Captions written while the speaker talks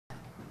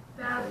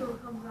That's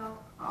what comes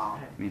out. Oh,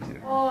 me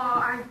too. Oh,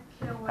 I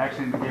can't wait.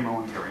 Actually, the game I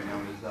want to get right now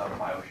is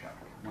Bioshock.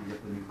 I want to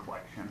get the new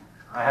collection.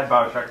 I had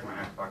Bioshock for my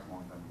Xbox a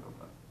long time ago,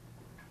 but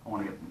I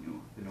want to get the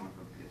new one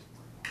for the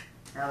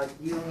PS4. Now,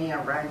 you and me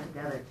are riding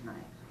together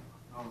tonight.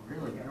 Oh,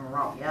 really? In a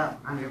row, yeah.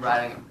 I'm be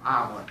riding.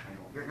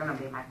 You're gonna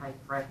be my vice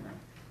president.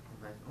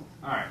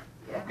 All right.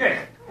 Yeah.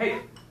 Okay.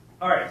 Hey.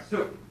 All right.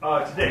 So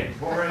today,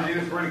 what we're going to do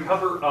is we're going to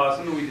cover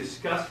something we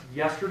discussed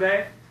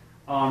yesterday.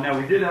 Now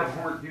we did have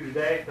homework due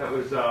today. That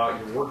was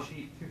your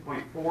worksheet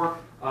 2.4.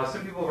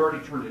 Some people have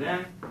already turned it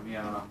in. Let me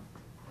get it out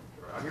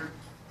here.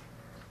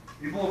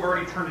 People have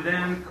already turned it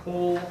in.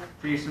 Cole,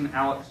 Jason,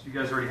 Alex, you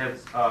guys already had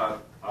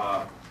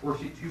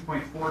worksheet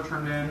 2.4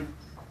 turned in.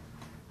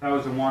 That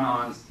was the one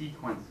on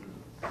sequences.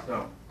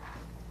 So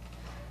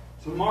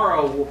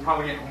tomorrow we'll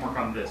probably get homework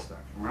on this section.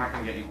 We're not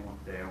going to get any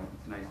homework today.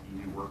 It's a nice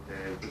easy work day.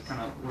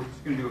 We're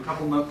just going to do a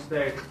couple notes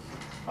today.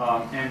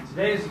 And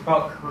today is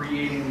about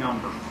creating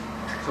numbers.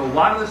 So a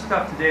lot of the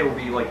stuff today will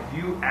be like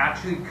you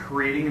actually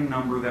creating a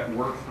number that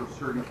works for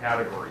certain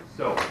categories.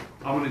 So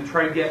I'm going to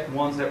try to get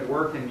ones that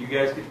work, and you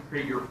guys get to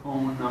create your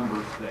own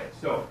numbers today.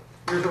 So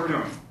here's what we're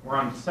doing. We're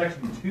on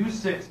section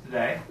 2.6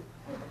 today,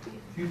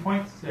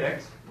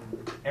 2.6,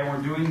 and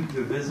we're doing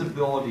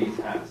divisibility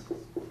tests.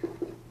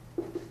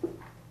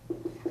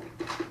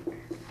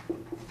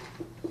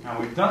 Now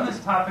we've done this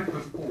topic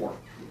before.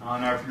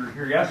 Now if you were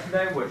here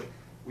yesterday, which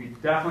we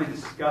definitely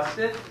discussed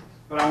it,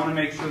 but I want to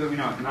make sure that we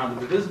know it. Now, the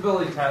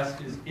divisibility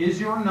test is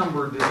your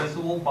number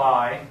divisible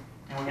by,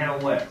 and we had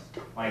a list,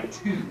 by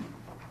 2,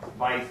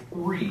 by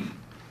 3,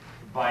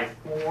 by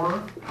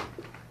 4,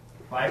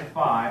 by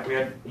 5. We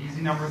had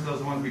easy numbers, those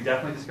are ones we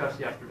definitely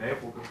discussed yesterday.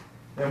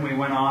 Then we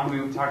went on,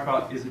 we talked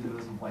about is it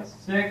divisible by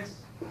 6,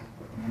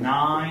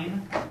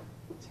 9,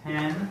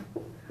 10,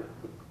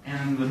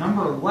 and the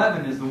number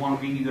 11 is the one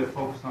we need to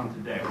focus on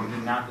today. We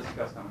did not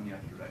discuss that one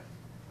yesterday.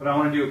 But I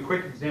want to do a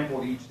quick example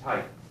of each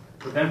type.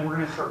 But then we're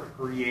going to start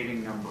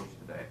creating numbers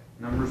today.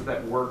 Numbers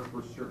that work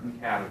for certain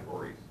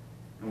categories.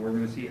 And we're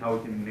going to see how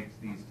we can mix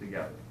these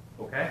together.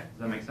 Okay? Does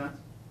that make sense?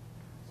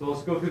 So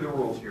let's go through the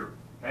rules here.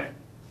 Okay?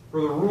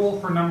 For the rule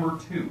for number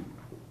 2.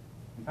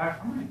 In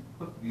fact, I'm going to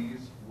put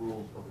these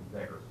rules over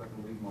there so I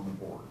can leave them on the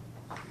board.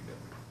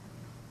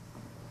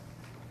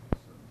 So,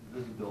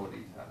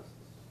 divisibility tests.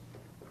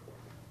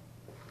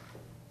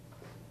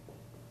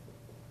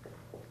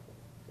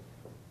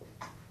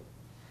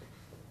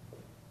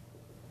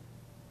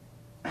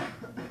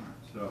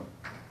 So,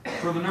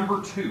 for the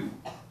number 2,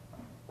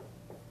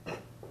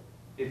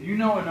 if you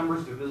know a number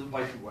is divisible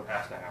by 2, what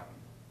has to happen?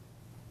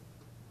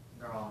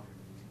 They're all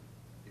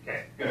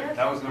Okay, good.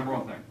 That was the number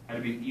 1 thing. It had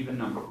to be an even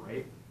number,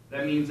 right?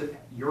 That means that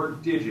your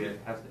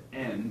digit has to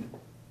end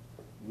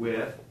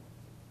with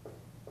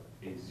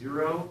a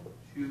 0,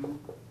 2,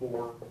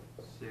 4,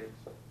 6,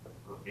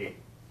 or 8.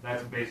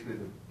 That's basically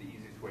the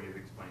easiest way of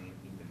explaining an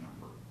even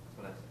number.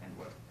 So that's to end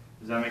with.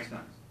 Does that make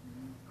sense?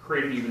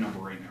 Create an even number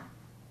right now.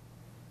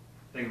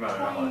 Think about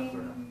it out loud.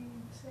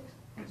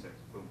 26.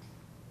 Boom.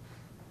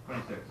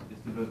 26 is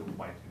divisible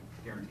by 2.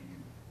 Guarantee you.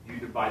 If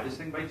you divide this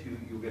thing by 2,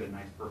 you'll get a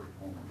nice perfect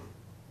whole number.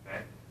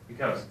 Okay?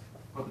 Because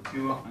put the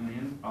 2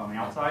 on the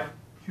outside.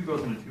 2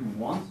 goes into 2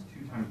 once.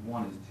 2 times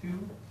 1 is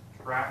 2.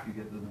 Subtract, you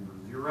get the number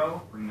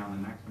 0. Bring down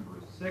the next number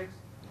is 6.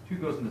 2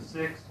 goes into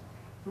 6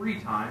 3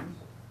 times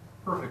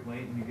perfectly,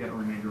 and you get a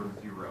remainder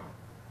of 0.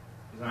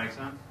 Does that make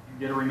sense? You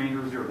get a remainder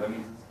of 0. That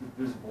means it's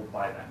divisible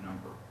by that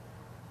number.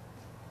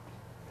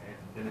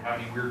 Didn't have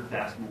any weird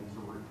decimals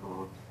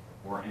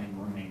or any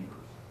remainders.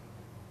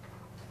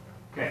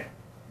 Okay,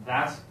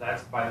 that's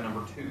by the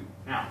number 2.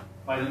 Now,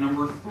 by the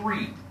number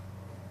 3.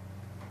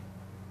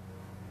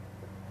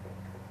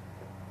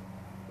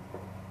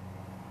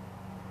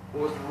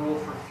 What was the rule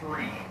for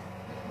 3?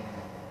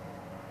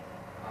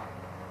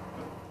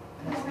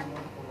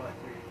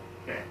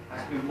 Okay,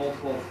 has to be a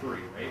multiple of 3,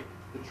 right?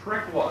 The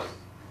trick was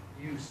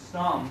you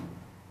sum,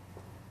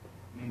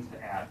 means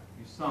to add,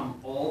 you sum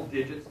all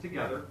digits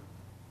together.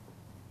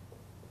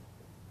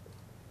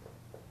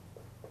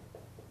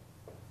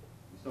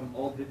 Sum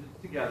all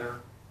digits together,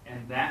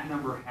 and that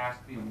number has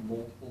to be a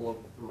multiple of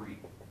 3.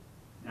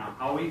 Now,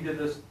 how we did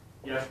this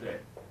yesterday,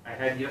 I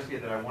had yesterday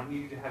that I wanted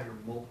you to have your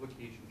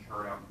multiplication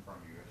chart out in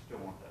front of you. I still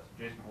want that.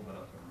 So Jason, hold that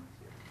up so everyone can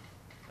see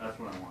it. That's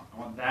what I want. I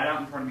want that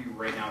out in front of you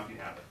right now if you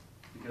have it,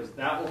 because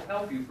that will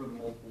help you for the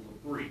multiples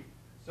of 3.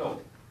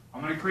 So, I'm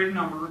going to create a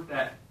number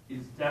that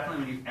is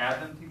definitely, when you add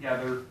them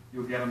together,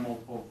 you'll get a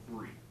multiple of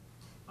 3.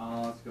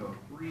 Let's go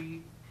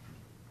 3,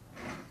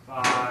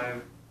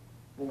 5,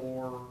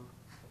 4,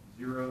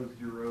 0,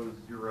 0,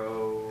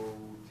 0,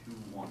 2,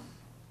 1.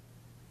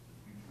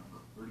 Huge number,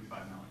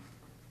 35 million.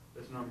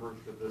 This number is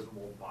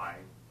divisible by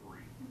 3.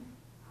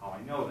 How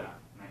I know that?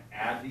 And I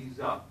add these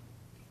up.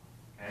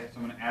 Okay, so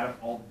I'm going to add up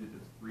all the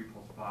digits. 3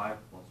 plus 5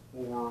 plus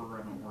 4.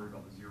 I don't worry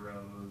about the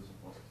zeros.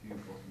 Plus 2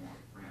 plus 1.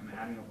 Right? I'm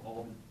adding up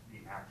all the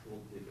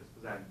actual digits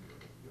because adding zeros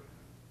is good.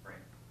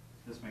 Right?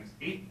 This makes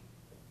 8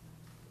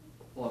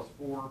 plus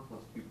 4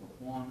 plus 2 plus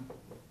 1.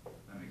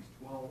 That makes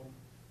 12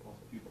 plus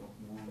 2 plus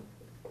 1.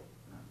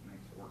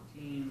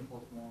 14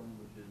 plus 1,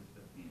 which is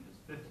 15, is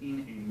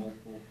 15 a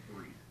multiple of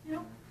 3?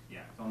 Yep. Yeah,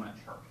 it's on that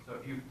chart. So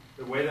if you,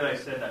 the way that I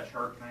said that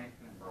chart tonight,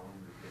 can I borrow one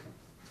of your kids?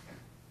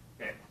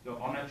 Okay,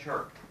 so on that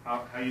chart,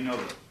 how you know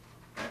this,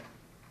 okay,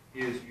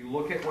 is you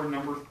look at where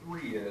number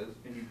 3 is,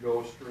 and you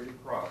go straight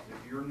across.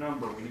 If your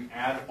number, when you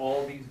add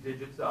all these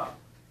digits up,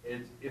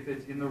 if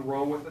it's in the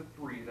row with a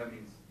 3, that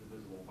means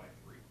divisible by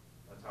 3.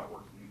 That's how it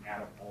works when you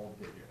add up all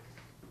digits.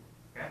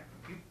 Okay?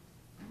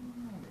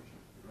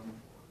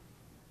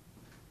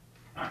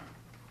 Alright,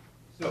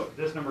 so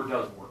this number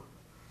does work.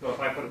 So if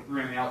I put a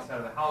 3 on the outside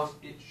of the house,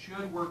 it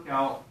should work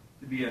out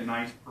to be a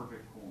nice,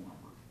 perfect whole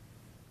number.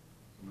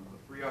 So I'm going to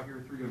put a 3 out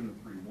here. 3 goes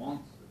into 3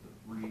 once. That's a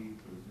 3.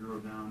 Put a 0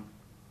 down.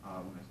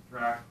 When I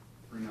subtract,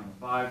 bring down the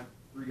 5.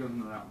 3 goes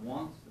into that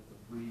once. That's a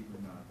 3.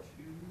 Bring down a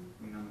 2.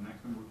 Bring down the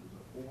next number, which is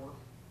a 4.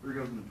 3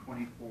 goes into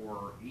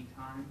 24 8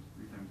 times.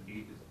 3 times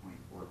 8 is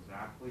 24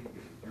 exactly. You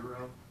get a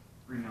 0.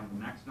 Bring down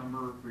the next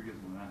number. 3 goes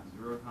into that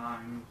 0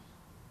 times.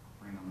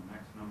 Bring down the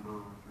next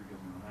number. 3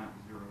 goes into that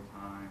 0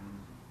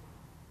 times.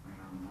 Bring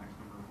down the next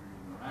number. 3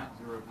 goes into that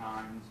 0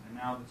 times. And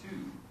now the 2.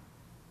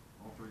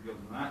 All 3 goes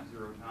into that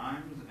 0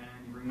 times.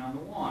 And you bring down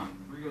the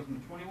 1. 3 goes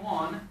into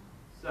 21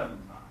 7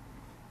 times.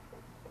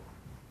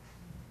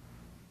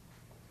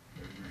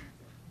 There's your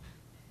answer.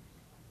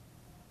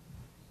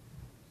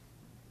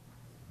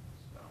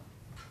 So,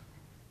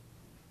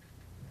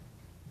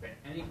 okay,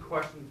 any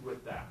questions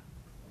with that?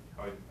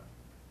 How I do that?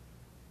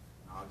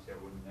 Obviously, I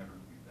would never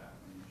do that.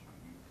 I'm just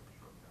showing you the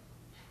shortcut.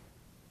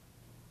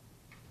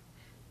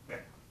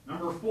 Okay,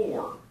 number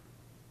 4.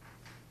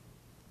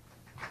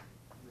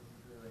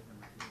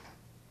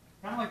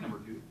 Kind of like number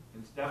 2.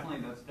 That's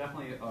definitely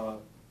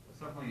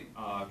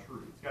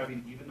true. It's got to be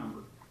an even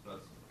number. So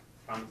that's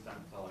common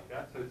sense. I like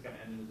that. So it's going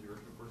to end in a 0,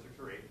 2, 4, 6,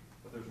 or 8.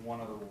 But there's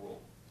one other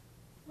rule.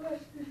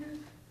 Last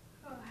digits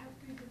have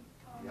to be the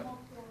Yep.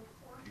 multiple of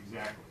 4.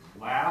 Exactly.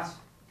 Last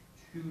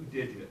 2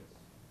 digits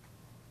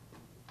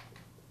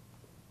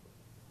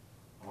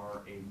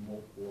are a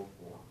multiple of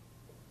 4.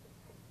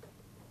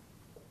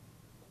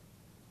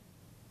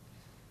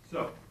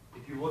 So,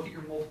 if you look at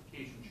your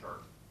multiplication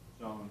chart,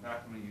 so in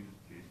fact I'm going to use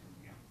Jason's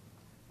again.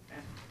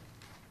 Okay?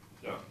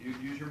 So, you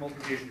use your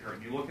multiplication chart,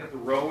 and you look at the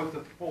row with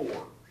the 4.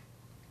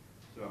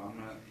 So I'm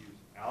going to use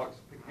Alex,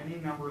 pick any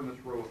number in this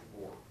row with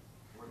 4.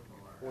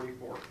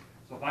 44.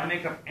 So if I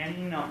make up any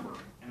number,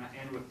 and I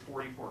end with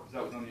 44, because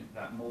that was only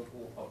that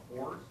multiple of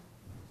 4s,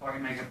 so I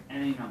can make up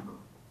any number.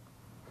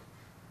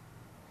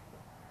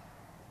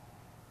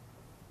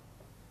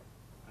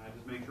 And I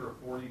just make sure a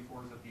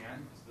 44 is at the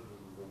end, it's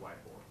divisible by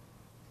 4.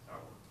 That's how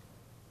it works.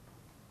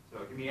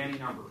 So it can be any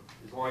number,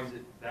 as long as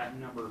that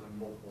number is a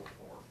multiple of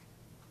 4.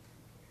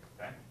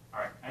 Okay? All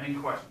right, any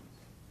questions?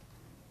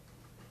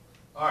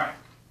 All right.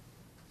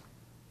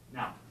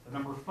 Now, the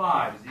number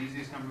 5 is the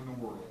easiest number in the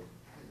world.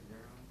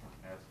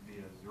 It has to be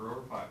a 0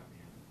 or 5 at the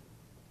end.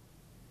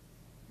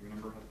 Your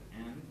number has to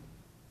end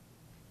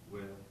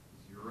with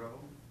 0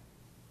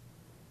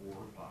 or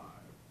 5.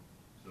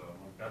 So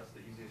like, that's the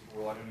easiest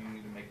rule. I don't even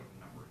need to make up a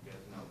number. You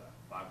guys know that.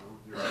 5 or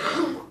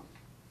 0.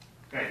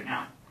 Okay,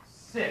 now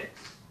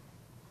 6.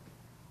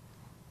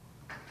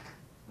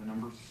 The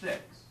number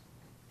 6.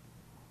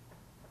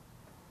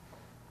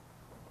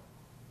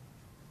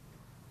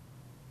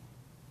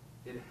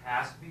 It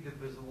has to be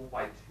divisible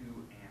by 2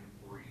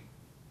 and 3.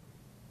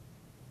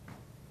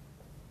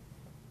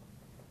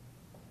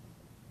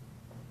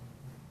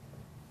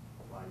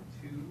 By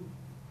 2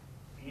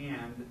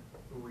 and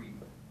 3.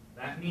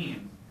 That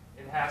means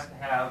it has to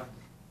have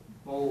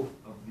both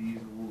of these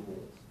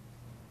rules.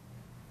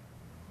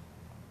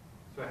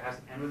 So it has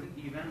to end with an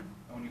even, and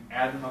when you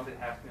add them up, it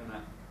has to be on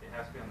that. It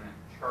has to be on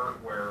that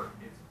chart where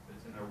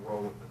it's in a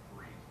row with the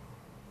 3.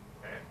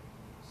 Okay.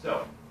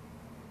 So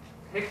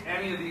pick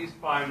any of these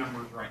 5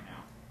 numbers right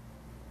now.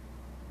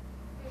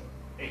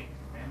 8.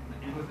 And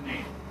end with an 8.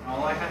 And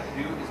all I have to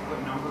do is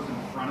put numbers in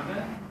front of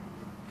it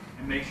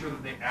and make sure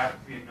that they add to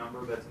be a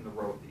number that's in the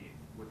row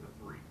with the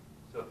 3.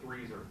 So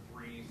 3s are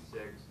 3,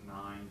 6,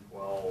 9,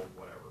 12,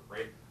 whatever,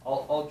 right?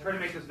 I'll try to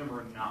make this number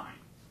a 9.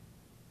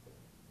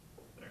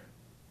 There.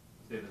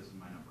 Let's say this is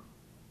my number.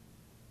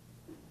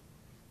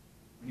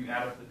 When you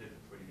add up the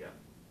digits, what do you get?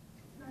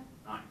 9.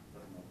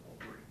 That's a multiple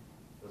of 3.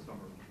 This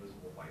number is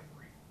divisible by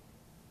 3.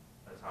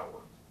 That's how it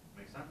works.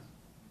 Make sense?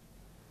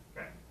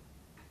 Okay.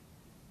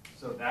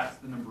 So that's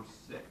the number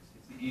 6.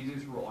 It's the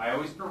easiest rule. I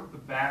always start with the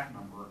back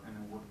number and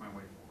then work my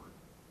way forward.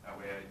 That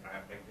way I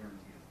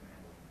guarantee it's going to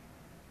end with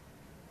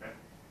 9. Okay?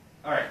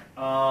 All right.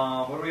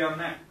 What are we on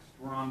next?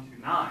 We're on to 9.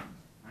 9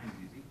 is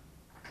easy.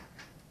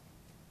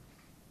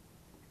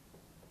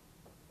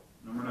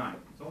 Number 9.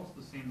 It's almost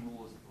the same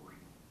rule as 3.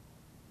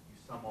 You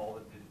sum all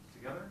the digits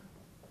together.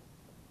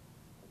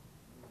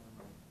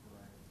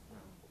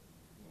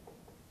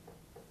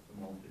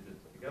 Sum all the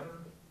digits together.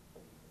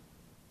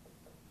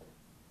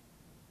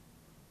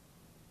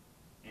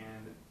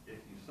 And if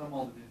you sum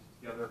all the digits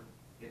together,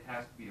 it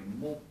has to be a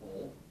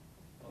multiple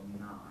of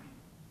 9.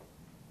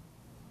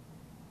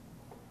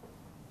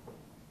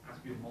 It has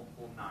to be a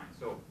multiple of 9.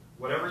 So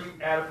whatever you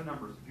add up the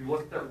numbers, if you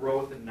look at that row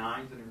with the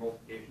 9s in your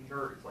multiplication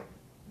chart, it's like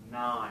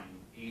 9,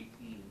 8,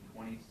 18,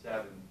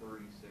 27,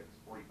 36,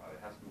 45.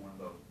 It has to be one of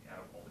those. You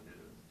add up all the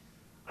digits.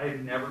 I have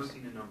never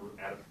seen a number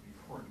add up to be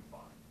 45.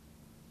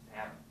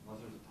 Unless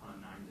there's a ton of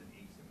 9s and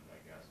 8s in it,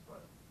 I guess.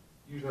 But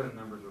usually the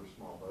numbers are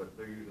small, but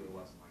they're usually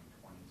less than like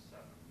 27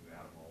 when you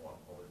add them all up,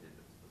 all the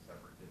digits, the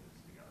separate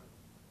digits together.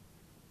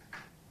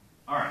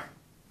 All right.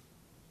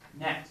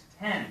 Next,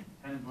 10.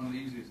 10 is one of the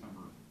easiest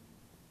numbers.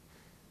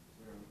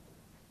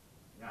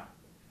 Yeah.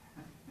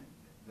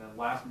 The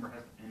last number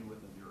has to end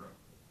with a 0.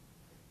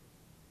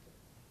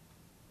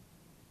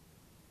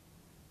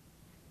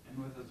 End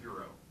with a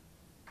 0.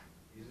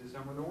 Easiest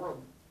number in the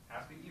world.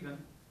 Has to be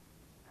even.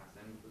 Has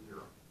to end with a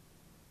 0.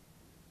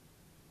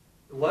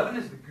 11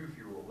 is the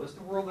goofy rule. This is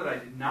the rule that I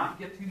did not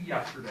get to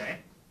yesterday.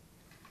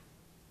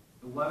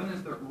 11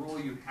 is the rule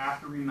you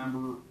have to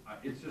remember.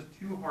 It's just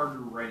too hard to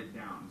write it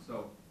down.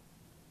 So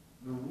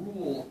the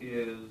rule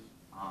is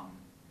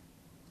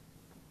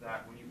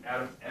that when you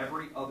add up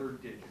every other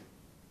digit,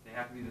 they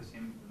have to be the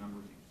same as the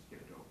numbers you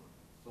skipped over.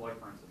 So like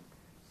for instance,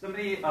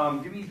 somebody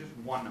give me just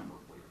one number,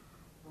 please.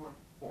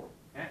 4.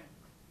 Okay?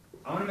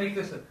 I'm going to make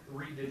this a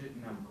 3-digit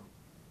number,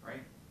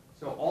 right?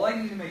 So all I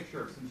need to make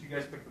sure, since you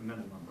guys picked the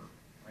middle number,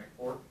 right,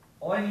 4,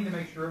 all I need to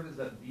make sure of is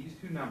that these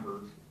two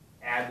numbers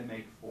add to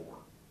make 4.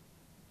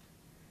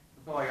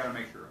 That's all I got to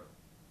make sure of.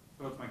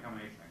 So what's my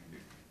combination I can do?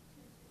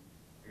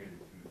 I can do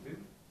 2 and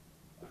 2.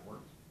 That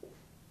works.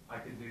 I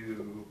could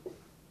do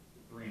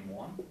 3 and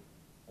 1,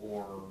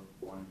 or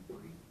 1 and 3.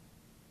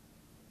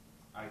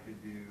 I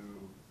could do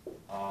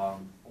 4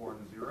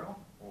 and 0,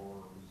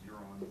 or 0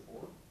 and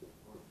 4. So,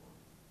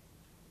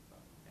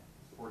 yeah,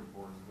 44 is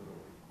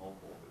literally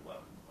multiple of 11,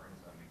 right?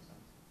 Does that make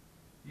sense?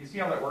 You see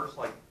how that works?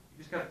 Like,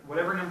 you just got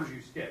whatever numbers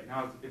you skip.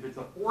 Now, if it's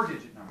a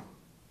 4-digit number,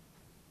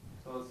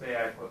 so let's say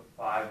I put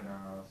 5 and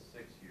a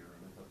 6 here,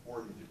 and it's a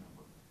 4-digit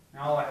number.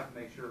 Now all I have to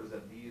make sure is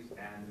that these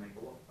add to make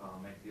the 11,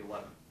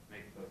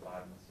 make the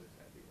 5 and the 6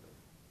 add together.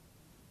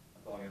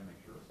 That's all I got to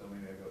make sure. So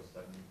maybe I go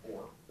 7 and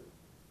 4.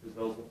 Because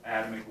those will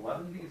add to make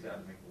 11, these add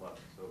to make 11,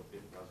 so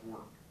it does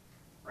work,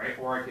 right?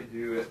 Or I could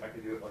do it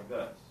like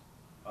this.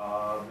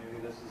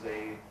 Maybe this is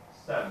a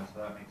 7,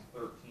 so that makes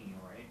 13,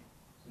 right?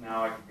 So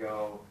now I could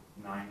go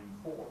 9 and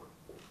 4.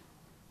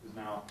 Because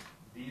now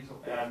these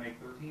will add to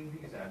make 13,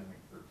 these add to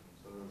make 13,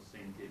 so they're the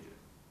same digit.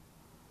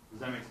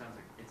 Does that make sense?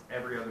 Like it's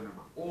every other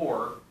number.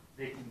 Or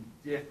they can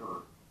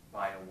differ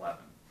by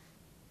 11.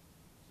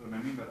 So what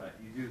I mean by that,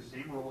 you do the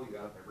same rule, you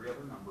add up every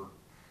other number,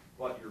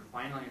 but your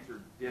final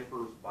answer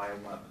differs by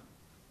 11.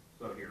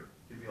 So here,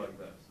 it could be like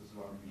this. This is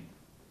what I mean.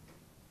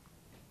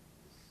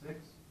 6,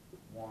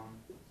 1,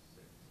 6.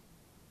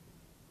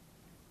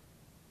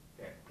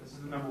 Okay, this is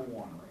the number 1,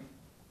 right?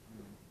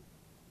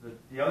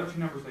 The other two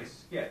numbers I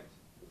skipped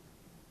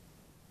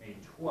made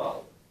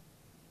 12.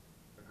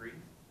 Agreed?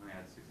 And I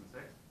had 6 and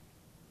 6.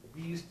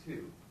 These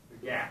two, the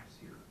gaps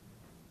here,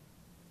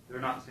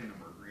 they're not the same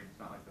number. Agreed? It's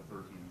not like the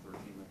 13 and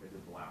 13 like I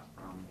did the last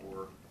round,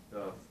 or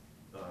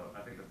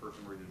I think the first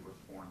number we did was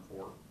 4 and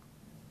 4.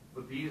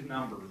 But these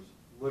numbers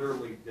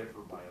literally differ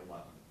by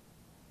 11.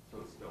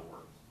 So it still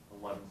works.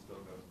 11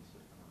 still goes into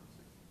 660.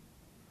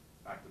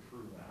 In fact, to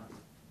prove that,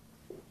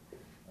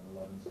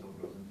 11 still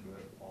goes into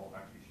it. I'll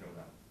actually show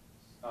that.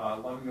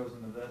 11 goes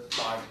into this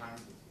 5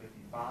 times, it's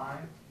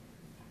 55.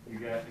 You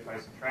get, if I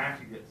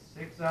subtract, you get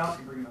 6 out.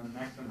 You bring the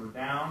next number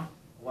down.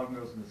 11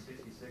 goes into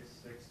 66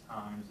 6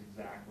 times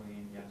exactly,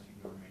 and yes, you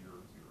get a remainder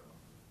of 0.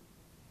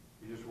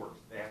 It just works.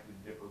 They have to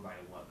differ by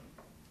 11.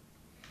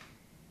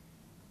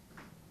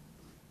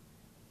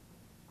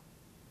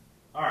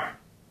 All right.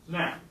 So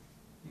now,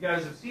 you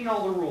guys have seen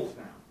all the rules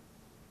now.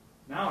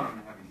 Now what I'm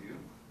going to have you do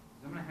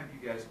is I'm going to have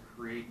you guys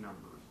create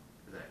numbers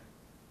today.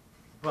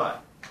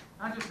 But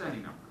not just any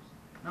numbers.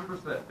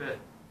 Numbers that fit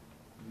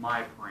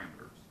my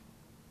parameters.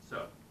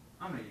 So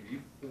I'm going to give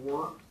you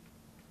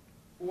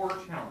four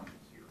challenges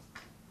here.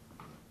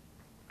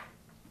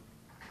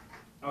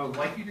 I would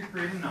like you to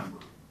create a number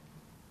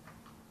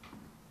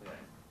today.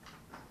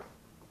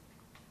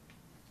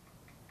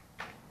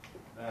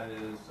 That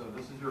is, so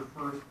this is your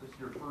first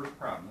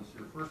problem. This is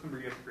your first number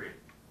you have to create.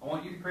 I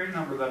want you to create a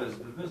number that is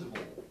divisible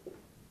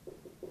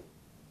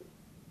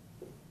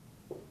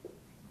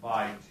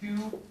by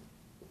 2,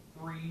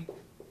 3,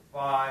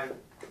 5,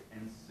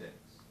 and 6.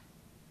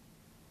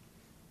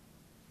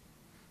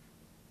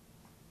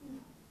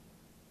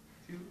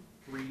 2,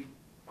 3,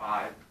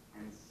 5,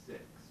 and 6.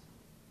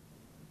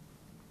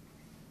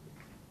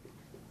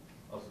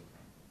 Also,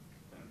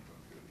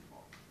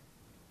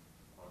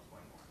 I'll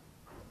explain more.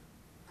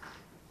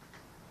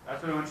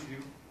 That's what I want you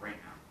to do right now.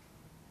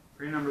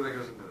 Create a number that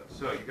goes into this.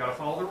 So you've got to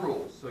follow the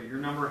rules. So your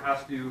number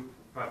has to,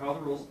 if I follow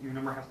the rules, your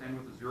number has to end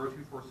with a 0,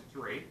 2, 4, 6,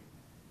 or 8.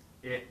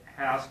 It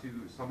has to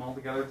sum all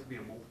together to be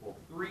a multiple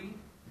of 3.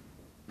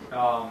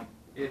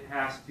 It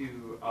has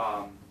to,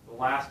 the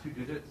last two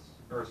digits,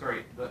 or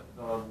sorry, the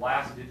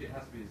last digit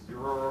has to be a 0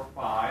 or a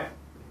 5,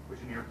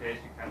 which in your case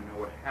you kind of know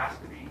what it has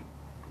to be.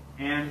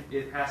 And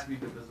it has to be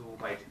divisible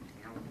by 2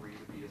 and 3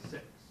 to be a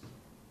 6.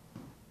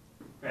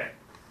 Okay,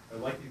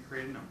 I'd like you to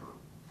create a number.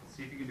 Let's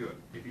see if you can do it.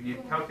 If you need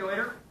a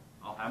calculator,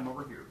 I'll have them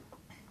over here.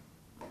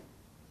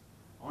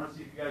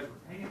 you guys were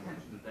paying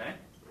attention today,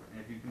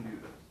 and if you can do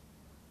this.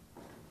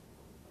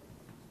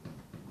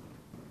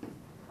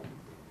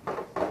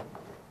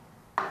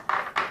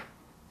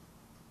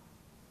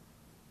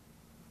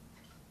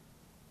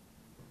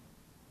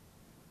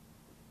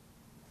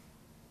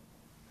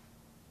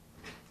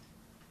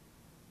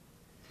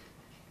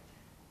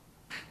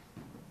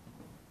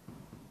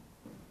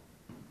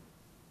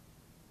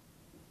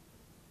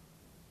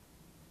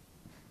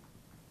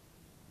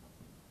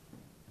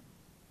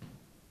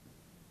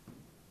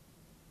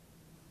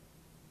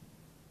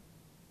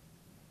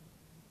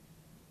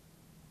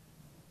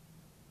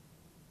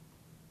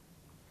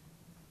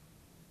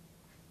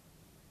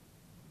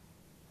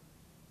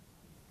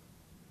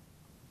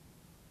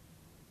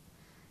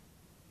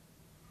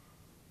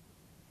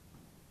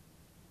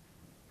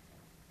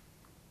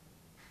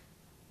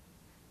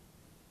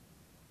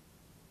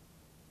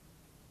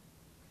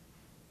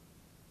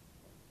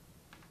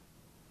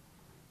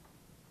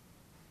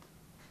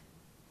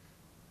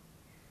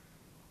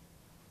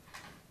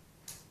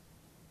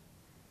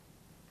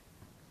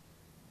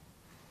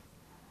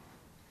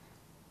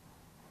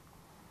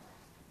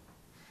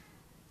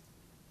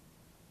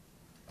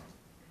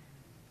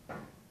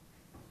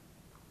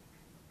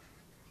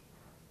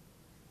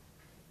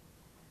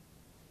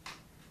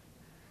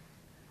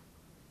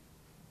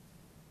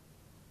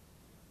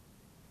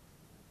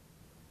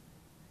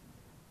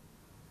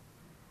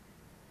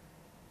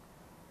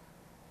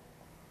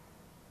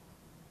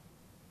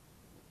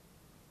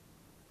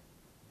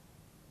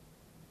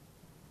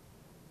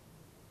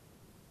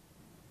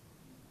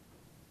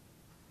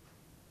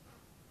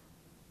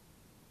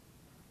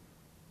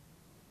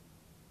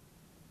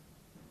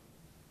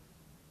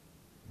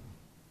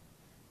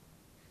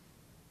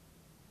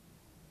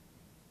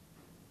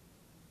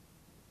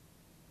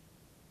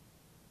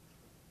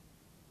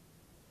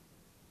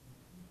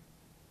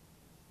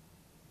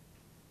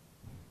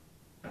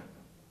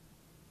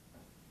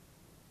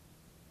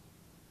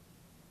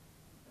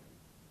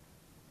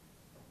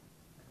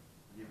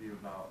 Give you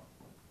about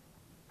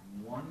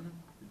 1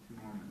 to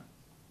 2 more minutes.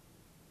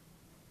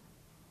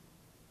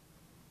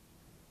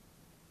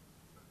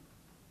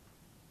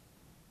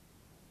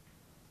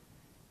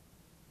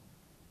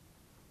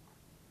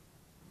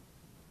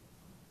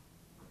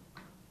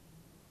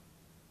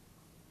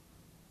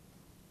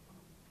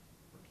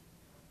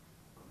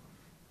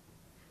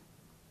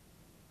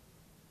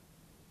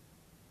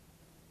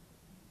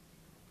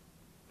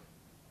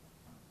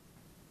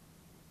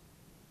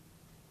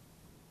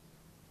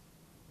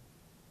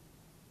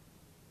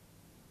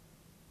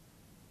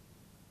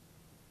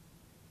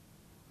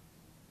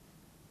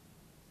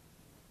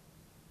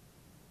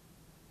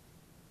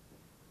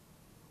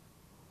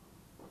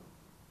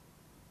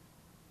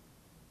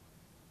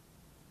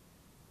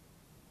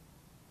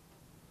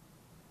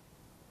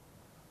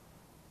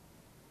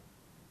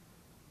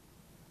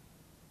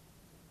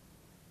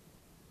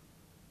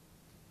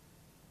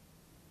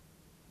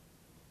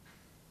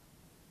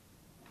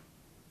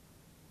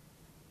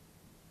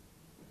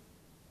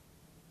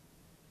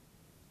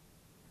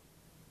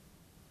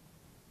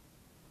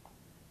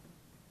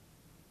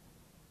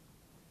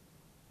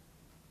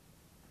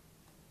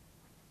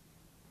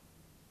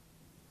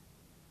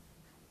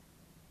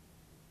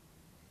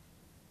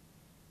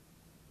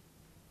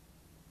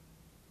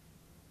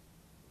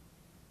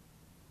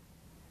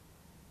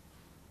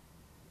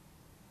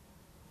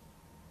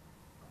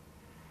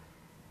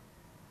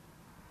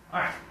 All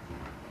right.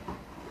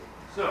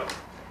 So,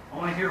 I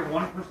want to hear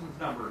one person's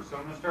number. So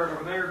I'm going to start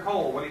over there.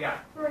 Cole, what do you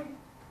got? 30.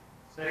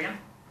 Say it again.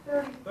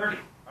 30. 30.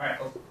 All right,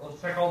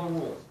 let's check all the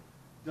rules.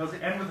 Does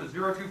it end with a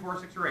 0, 2, 4,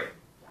 6, or 8?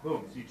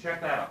 Boom. So you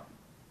check that out.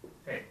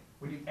 Okay.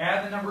 When you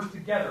add the numbers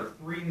together,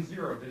 3 and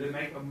 0, did it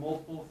make a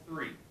multiple of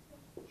 3?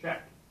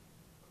 Check.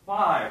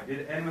 5,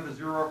 did it end with a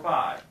 0 or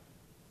 5?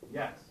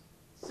 Yes.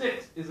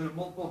 6, is it a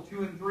multiple of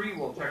 2 and 3?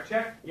 Well, check,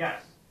 check.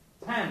 Yes.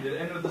 10, did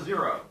it end with a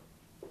 0?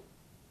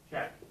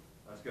 Check.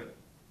 That's good.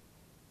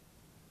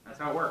 That's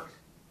how it works.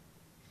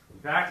 In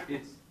fact,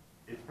 it's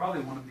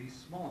probably one of the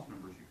smallest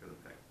numbers you could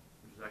have picked,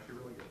 which is actually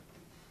really good.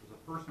 It was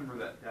the first number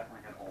that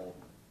definitely had all of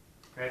them.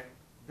 Okay?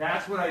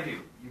 That's what I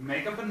do. You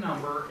make up a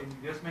number, and you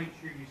just make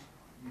sure you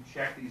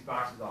check these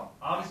boxes off.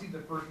 Obviously,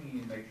 the first thing you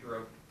need to make sure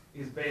of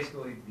is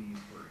basically these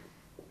three,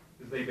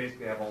 because they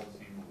basically have all the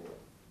same rules.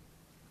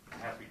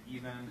 It has to be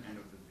even, end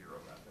with a 0,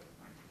 that type of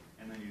thing.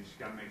 And then you just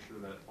got to make sure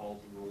that it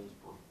follows the rules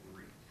for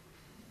 3.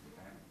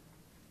 Okay?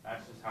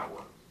 That's just how it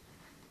works.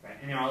 Okay?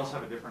 And I also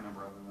have a different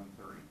number other than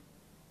 30.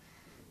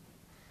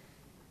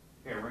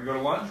 Okay, we're going to go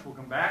to lunch. We'll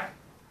come back.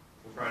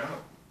 We'll try it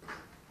out.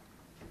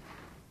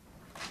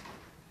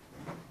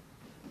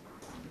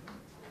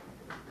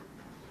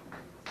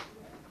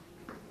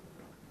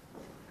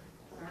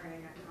 Sorry,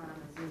 I got caught on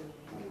the Zoom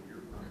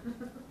meeting.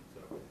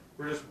 So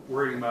we're just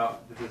worrying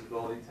about the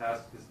divisibility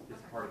test because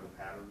it's part of the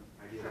pattern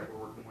idea that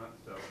we're working with.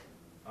 So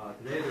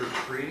today they're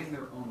creating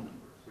their own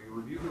numbers. So you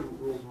review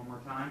the rules one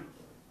more time,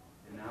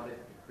 and now they have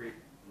to create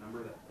a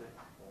number that fits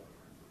all the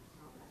numbers.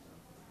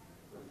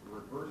 So it's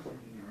reverse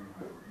engineering.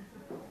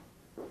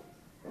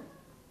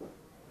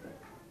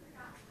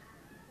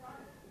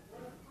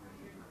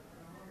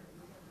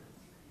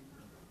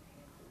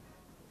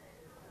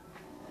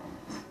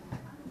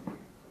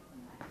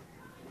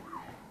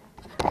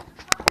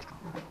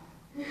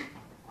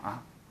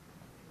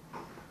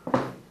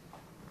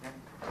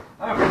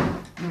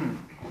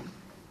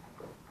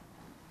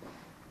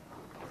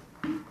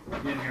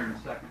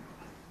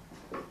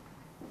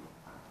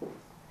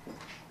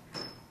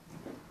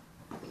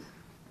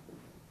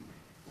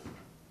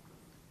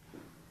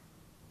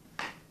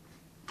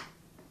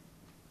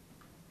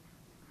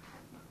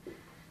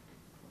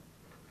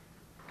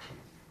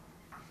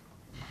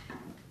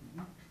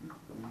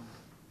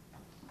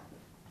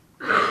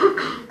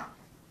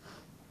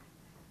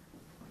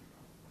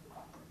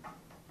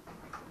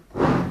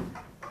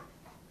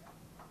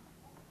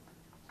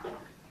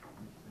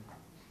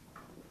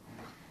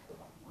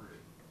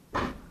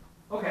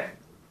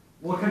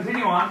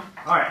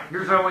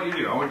 here's what I want you to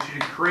do. I want you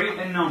to create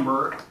a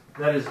number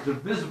that is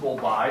divisible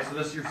by, so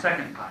this is your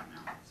second time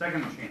now,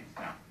 second chance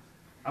now.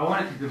 I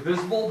want it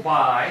divisible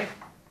by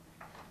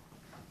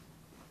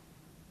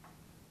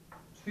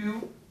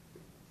 2,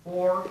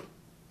 4,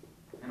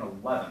 and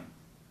 11.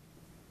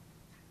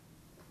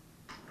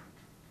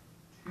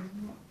 2,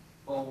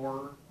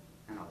 4,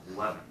 and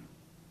 11.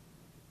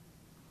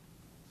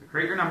 So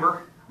create your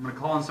number. I'm going to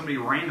call on somebody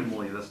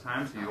randomly this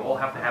time, so you all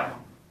have to have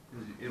one.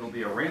 It'll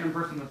be a random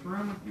person in this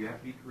room. You have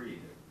to be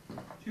creative.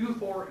 2,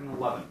 4, and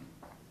 11.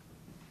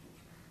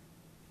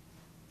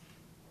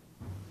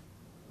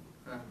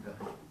 I'm good. That's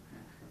what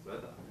I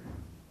thought.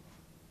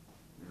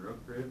 You're real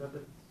creative at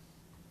this.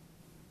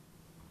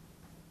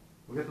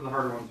 We'll get to the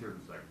harder ones here in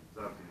a second.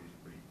 So obviously these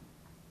are pretty easy.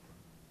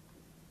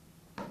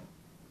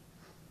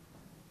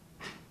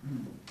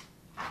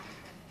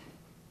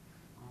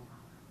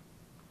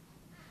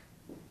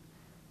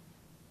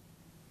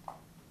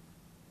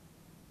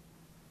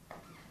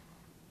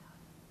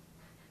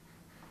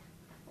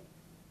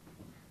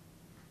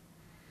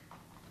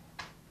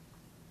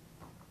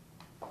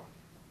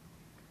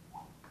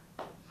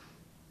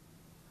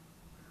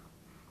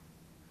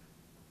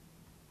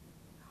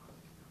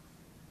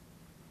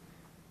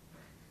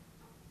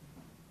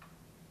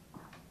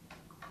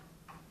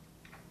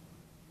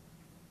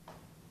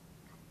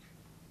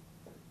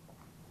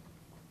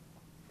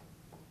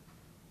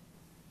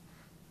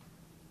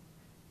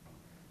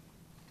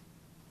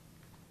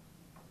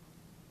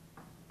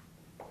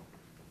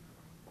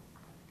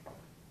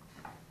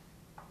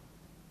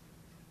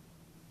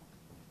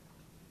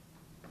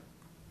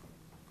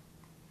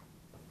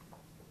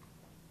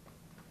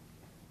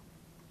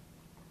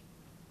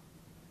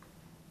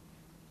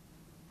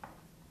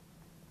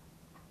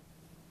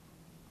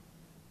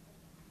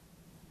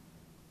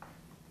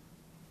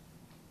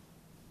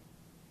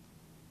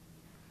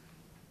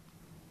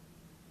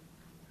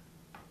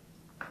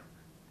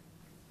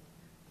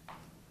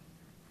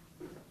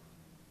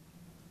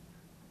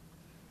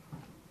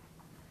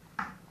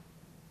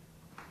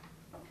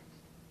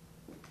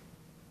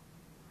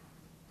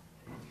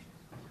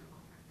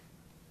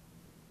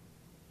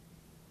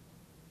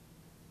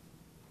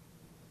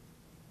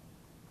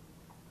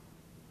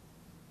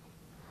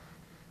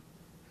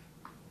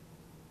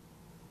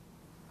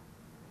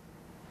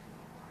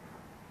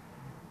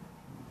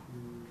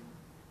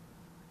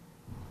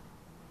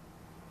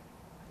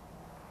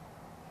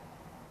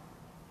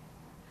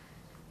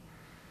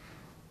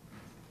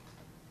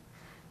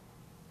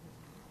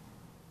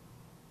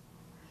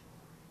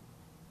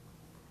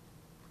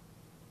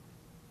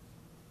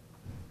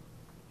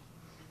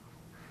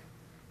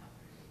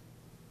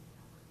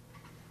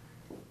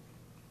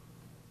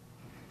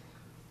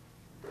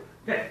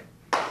 Okay.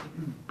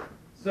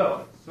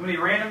 So, somebody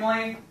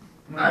randomly,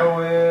 I'm going to go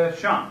with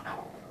Sean.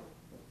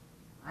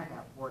 I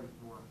got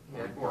 44.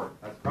 44.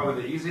 That's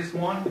probably the easiest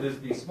one. It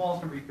is the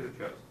smallest number you could have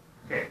chosen.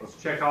 Okay, let's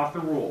check off the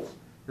rules.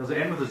 Does it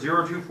end with a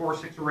 0, 2, 4,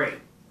 6, or 8?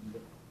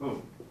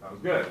 Boom. That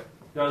was good.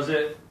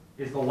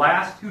 Is the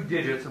last 2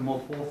 digits a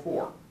multiple of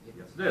 4?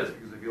 Yes, it is,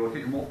 because if you look at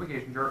your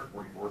multiplication chart,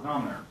 44 is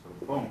on there. So,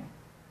 boom.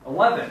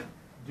 11.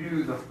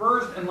 Do the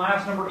first and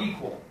last number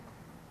equal?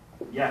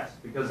 Yes,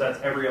 because that's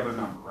every other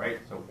number, right?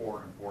 So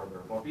 4 and 4,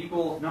 they're both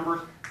equal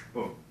numbers.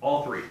 Boom.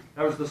 All 3.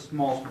 That was the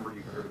smallest number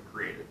you could have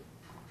created.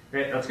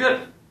 Okay, that's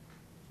good.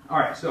 All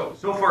right, so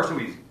far so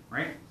easy,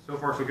 right? So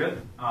far so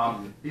good.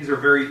 These are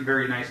very,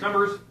 very nice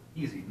numbers.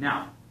 Easy.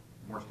 Now,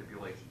 more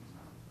stipulations.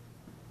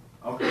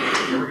 Okay,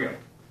 here we go.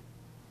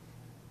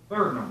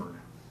 Third number now.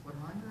 Would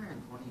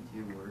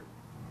 122 work?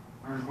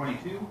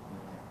 122?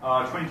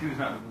 22 is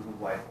not divisible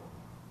by 4.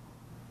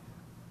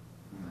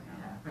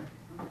 Yeah.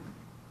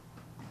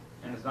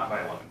 And it's not by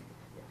 11.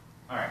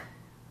 All right.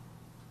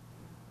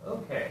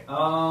 Okay,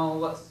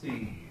 let's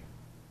see.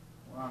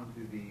 We're on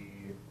to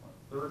the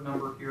third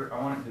number here. I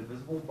want it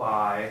divisible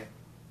by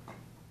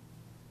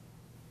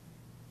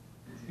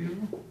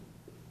 2,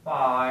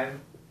 5,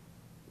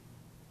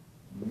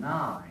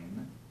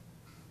 9.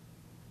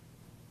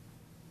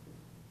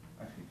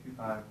 Actually, 2,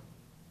 5.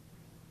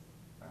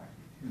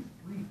 Actually, 2,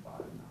 3,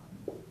 5,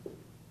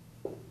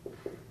 9.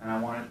 And I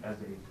want it as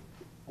a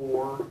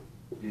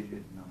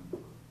 4-digit number.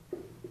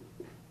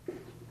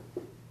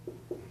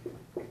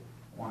 I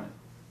want it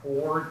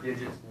 4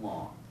 digits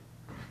long.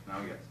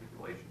 Now we got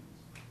stipulations.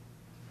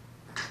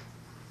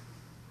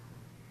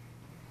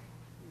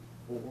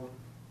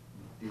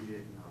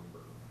 4-digit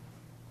number.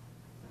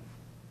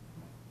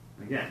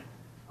 And again,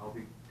 I'll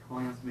be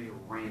calling on somebody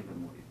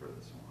randomly for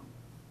this one.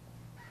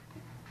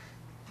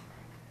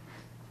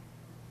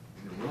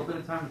 Give you a little bit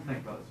of time to think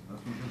about this one.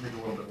 This one's going to take a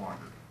little bit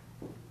longer.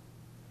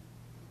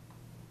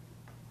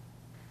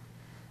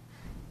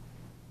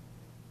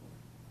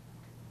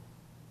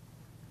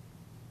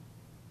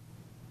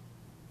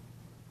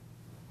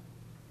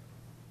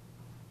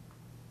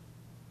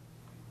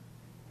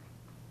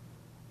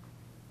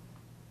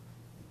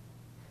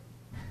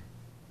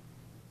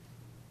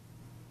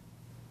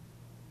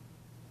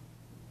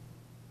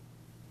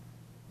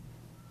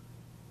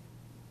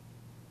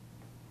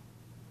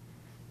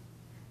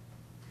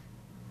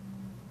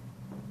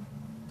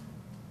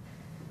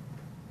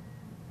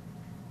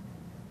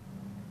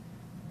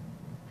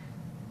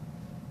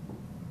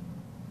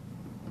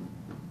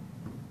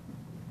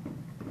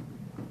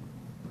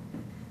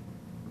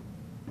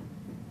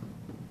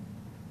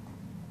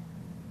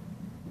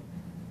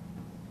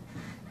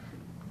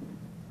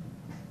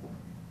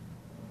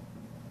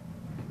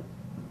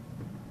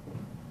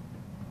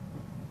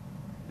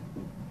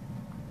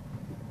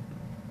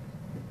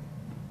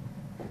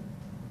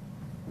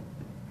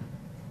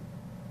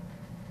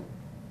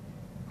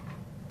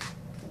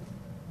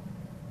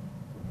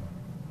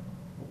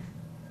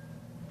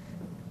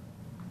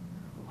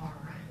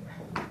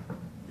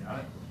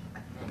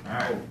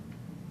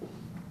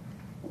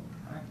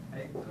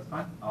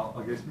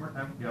 I'll give you some more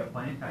time. You have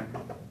plenty of time.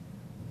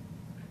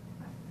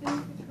 I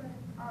think it's right.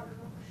 I don't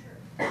know for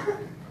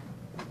sure.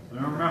 So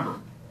now remember,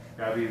 it's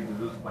got to be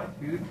divisible by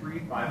 2, 3,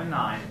 5, and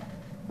 9,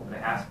 but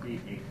it has to be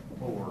a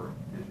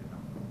 4-digit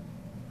number.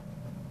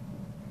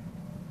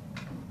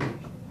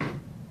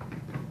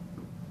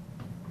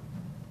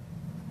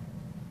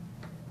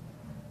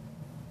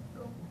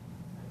 Go.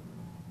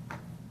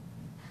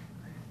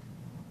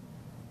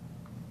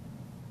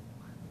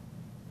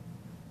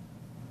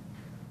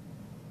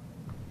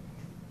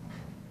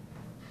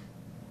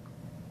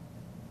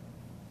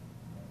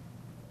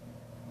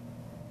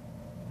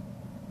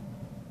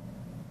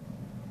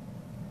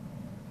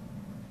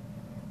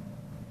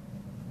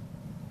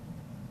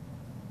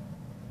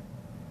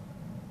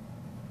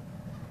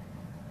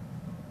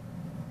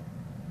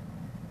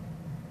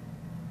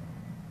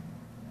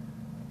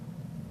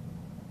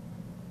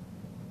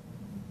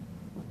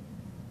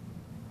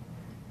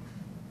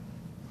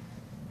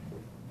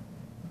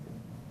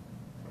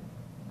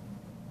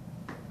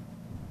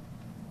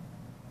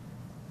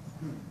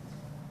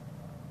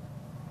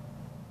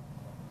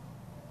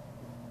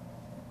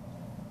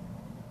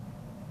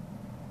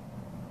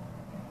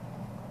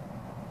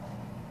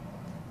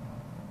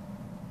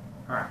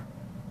 All right.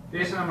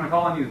 Jason, I'm going to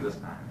call on you this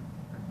time.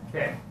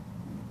 Okay.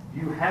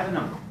 You have a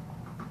number.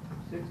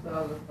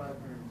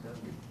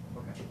 6,570.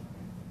 Okay.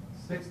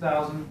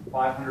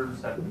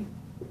 6,570.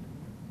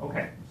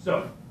 Okay.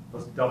 So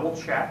let's double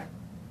check.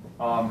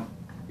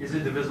 Is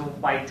it divisible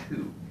by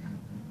 2?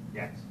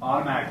 Yes.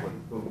 Automatically.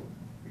 Boom.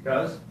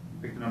 Because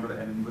pick the number that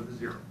ended with a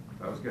 0.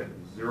 That was good. It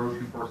was 0,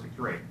 2, 4, 6,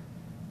 or 8.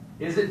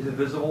 Is it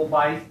divisible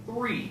by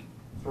 3?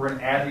 So we're going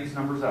to add these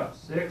numbers up.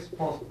 6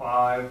 plus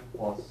 5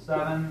 plus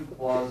 7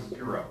 plus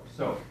 0.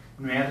 So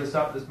when we add this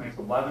up, this makes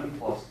 11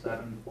 plus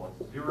 7 plus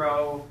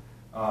 0.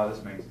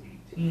 This makes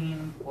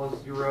 18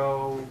 plus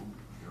 0.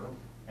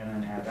 And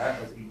then add that,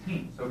 that's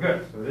 18. So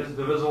good. So it is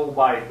divisible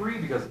by 3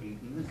 because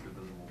 18 is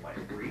divisible by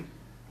 3.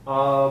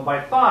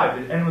 By 5,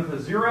 did it end with a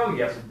 0?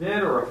 Yes, it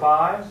did, or a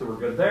 5, so we're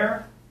good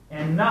there.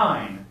 And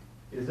 9,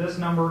 is this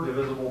number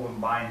divisible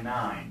by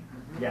 9?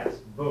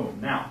 Yes. Boom.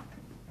 Now,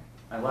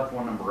 I left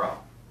one number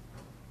out.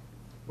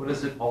 What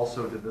is it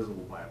also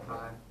divisible by?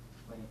 5.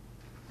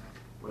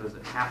 What does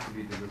it have to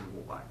be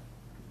divisible by?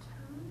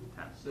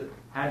 10. So it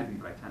had to be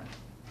by 10.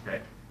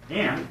 Okay.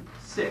 And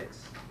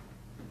 6.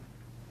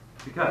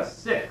 Because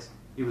 6,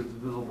 it was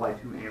divisible by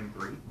 2 and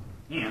 3.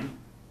 And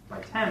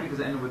by 10 because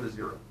it ended with a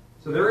 0.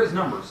 So there is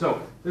numbers.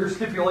 So there's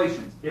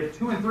stipulations. If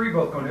 2 and 3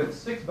 both go together,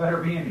 6 better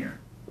be in here.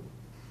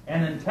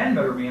 And then 10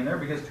 better be in there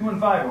because 2 and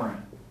 5 are in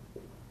it.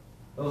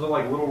 Those are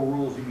like little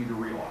rules you need to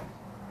realize.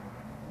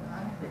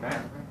 Okay?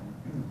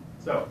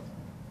 So,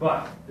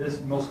 but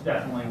this most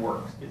definitely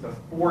works. It's a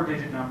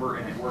 4-digit number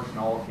and it works in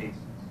all cases.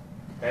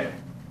 Okay?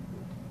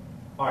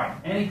 All right.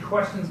 Any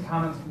questions,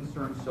 comments,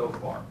 concerns so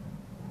far?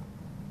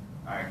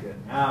 All right, good.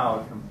 Now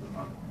it comes to the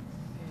fun one.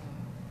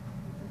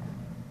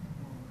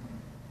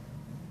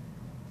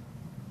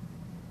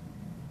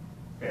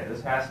 Okay,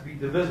 this has to be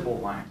divisible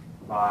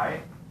by.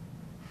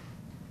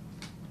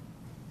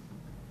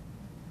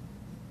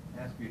 It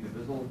has to be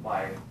divisible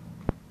by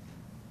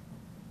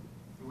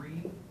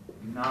 3,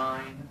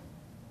 9,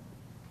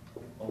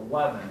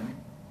 11,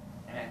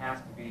 and it has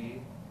to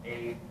be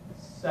a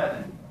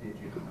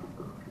 7-digit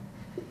number.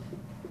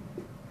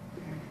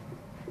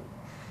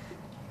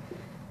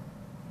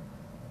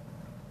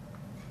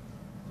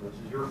 This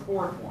is your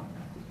 4th one.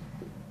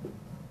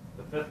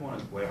 The 5th one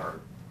is way harder.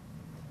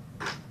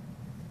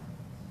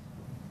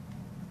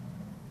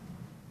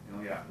 You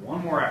only got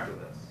one more after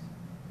this.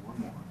 One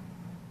more.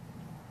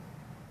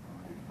 I'm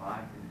going to do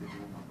 5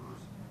 individual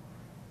numbers.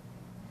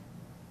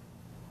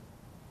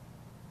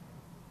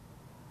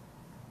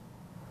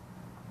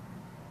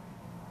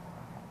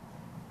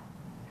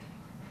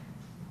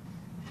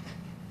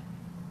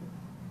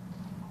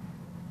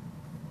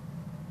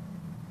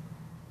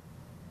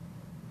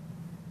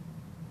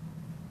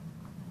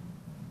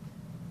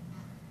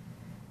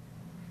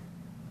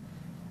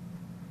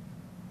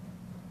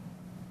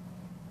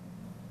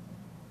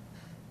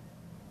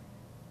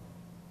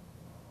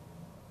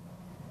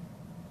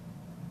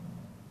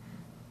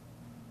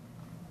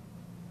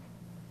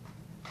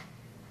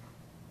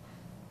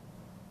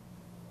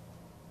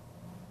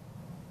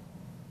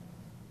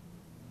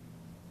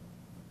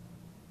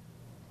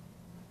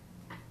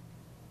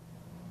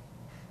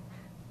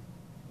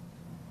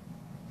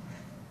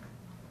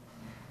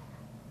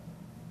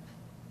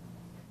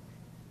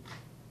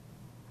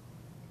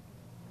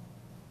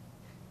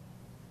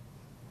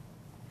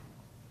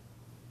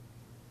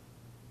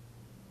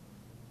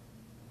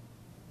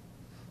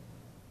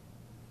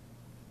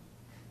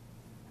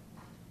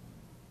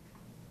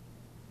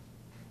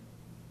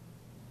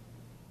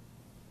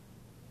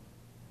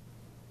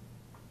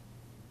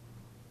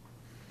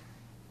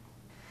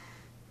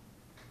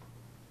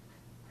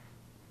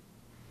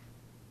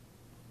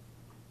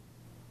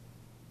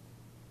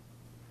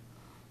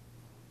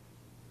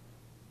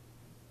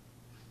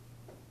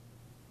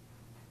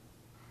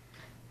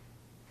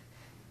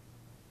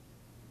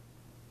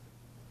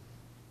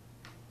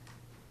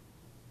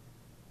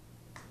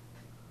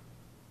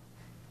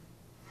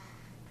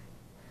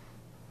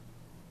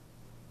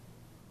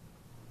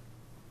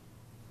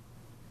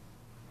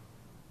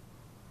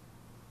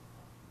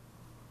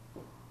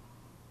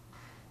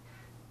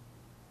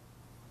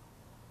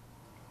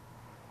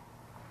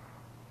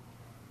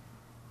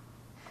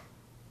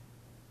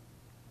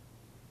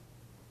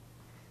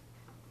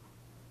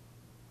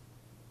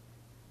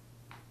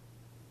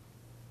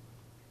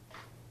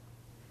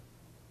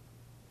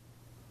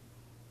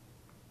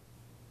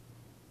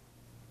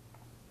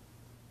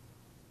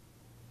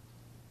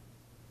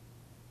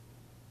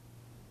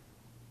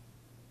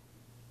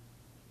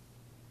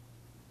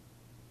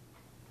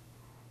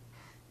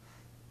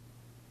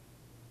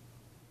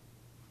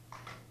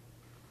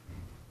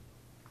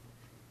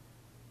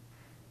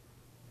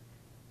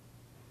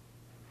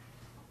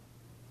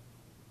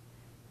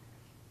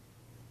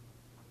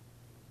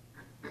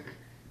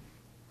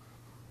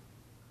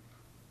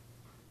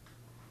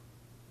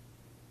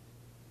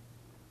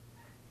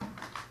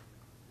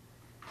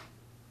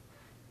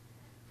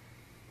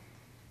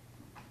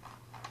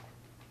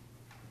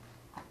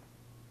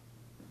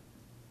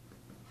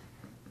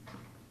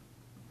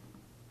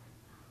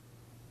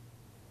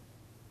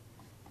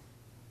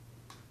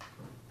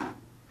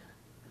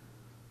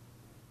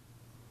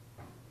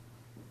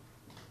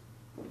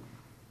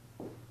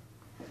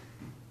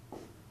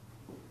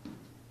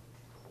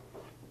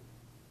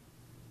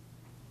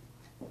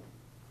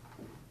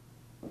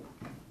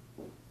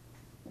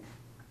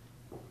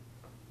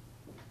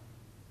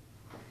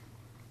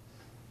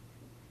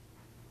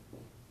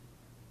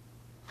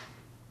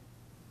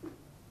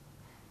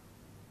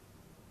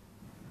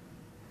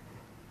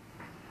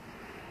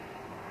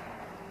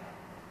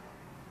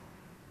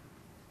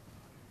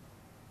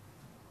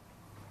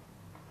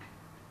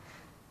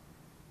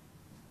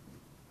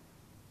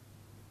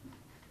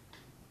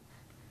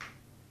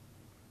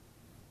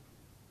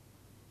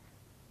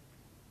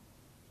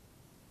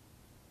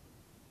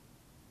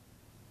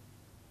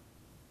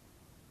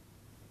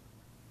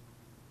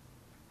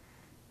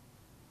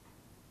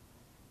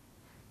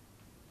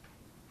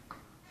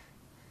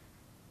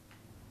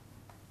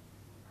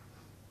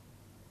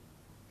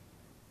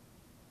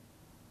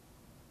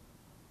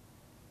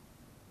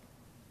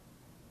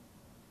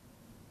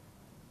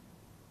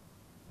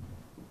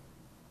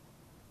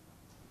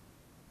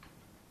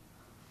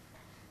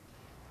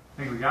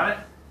 Think we got it?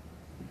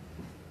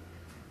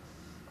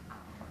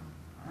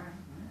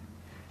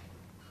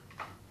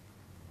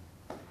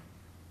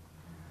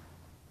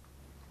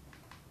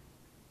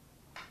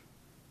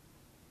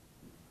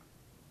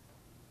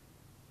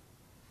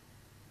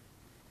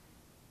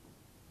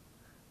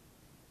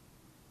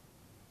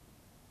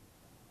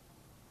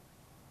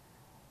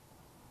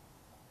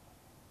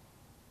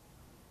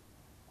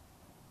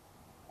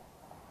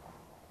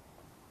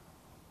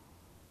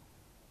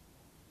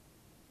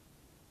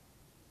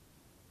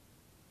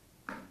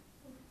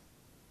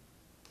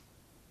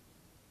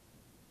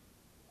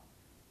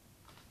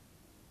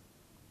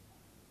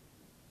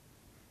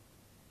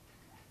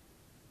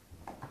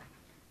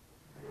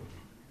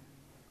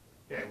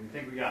 Okay, we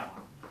think we got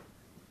one.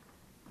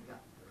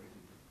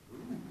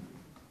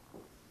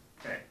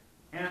 Okay,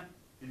 Hannah,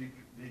 did you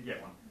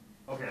get one?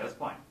 Okay, that's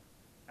fine.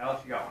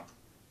 Alex, you got one.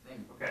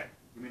 Thank you. Okay,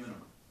 give me the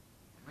number.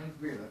 Mine's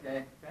weird,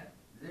 okay?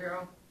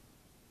 0,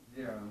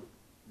 0,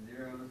 0,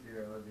 0, 0,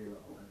 11.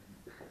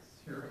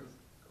 Zeros.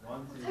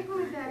 1, 2, Take 3,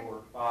 away that.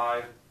 4,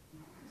 5, It's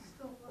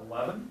still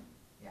 11.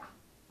 Yeah.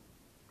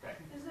 Okay.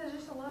 Is that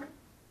just 11?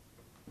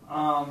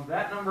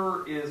 That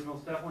number is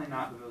most definitely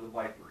not divisible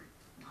by 3.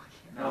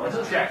 Now Let's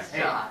let's check.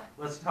 Hey, shot.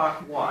 let's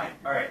talk why.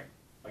 All right,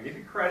 I'll give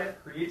you credit,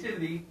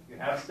 creativity. You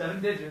have 7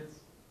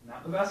 digits,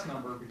 not the best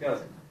number,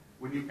 because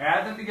when you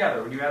add them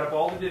together, when you add up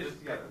all the digits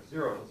together,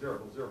 0 plus 0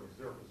 plus 0 plus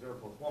 0 plus 0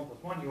 plus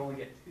 1, you only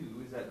get 2.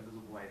 Is that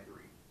divisible by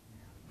 3?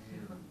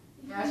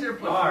 Yeah, I should have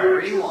put All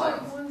right. 3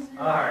 ones.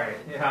 All right,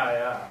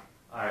 yeah.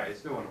 All right, it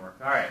still wouldn't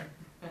work. All right,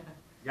 you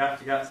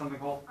got something,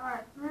 Cole?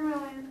 Alright,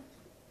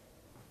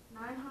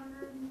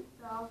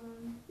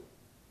 3,900,000.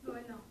 No,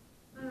 wait, no.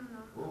 No.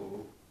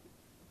 Ooh.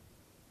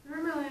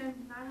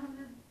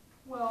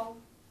 3,912,369.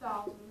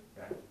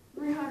 Okay.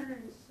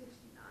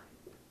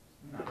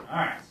 369. All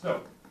right,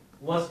 so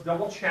let's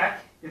double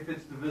check if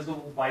it's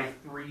divisible by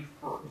 3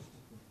 first.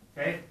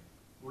 Okay?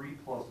 3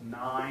 plus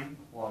 9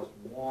 plus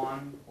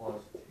 1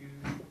 plus 2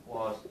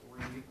 plus 3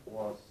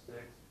 plus 6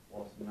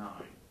 plus 9.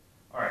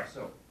 All right,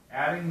 so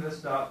adding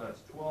this up,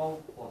 that's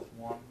 12 plus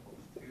 1 plus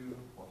 2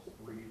 plus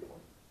 3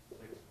 plus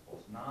 6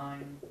 plus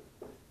 9.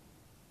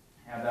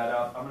 Add that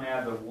up. I'm going to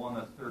add the 1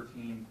 that's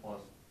 13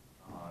 plus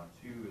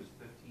 2 is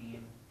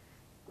 15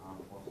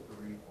 plus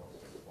 3 plus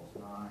 6 plus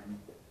 9.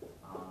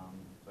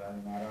 So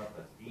adding that up,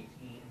 that's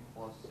 18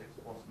 plus 6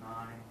 plus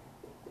 9.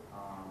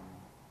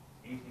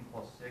 18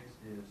 plus 6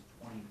 is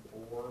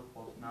 24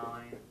 plus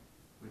 9,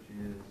 which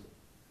is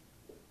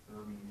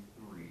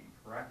 33,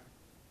 correct?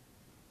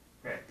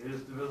 Okay, it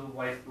is divisible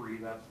by 3,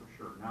 that's for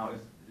sure. Now,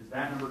 is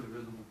that number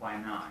divisible by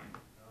 9?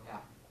 Yeah.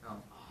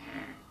 No.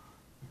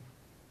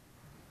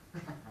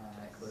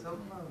 So close.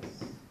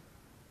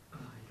 I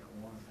got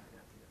one.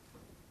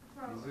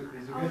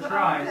 These are good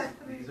tries.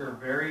 These are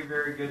very,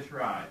 very good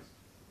tries.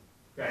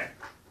 Okay,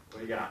 what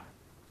do you got?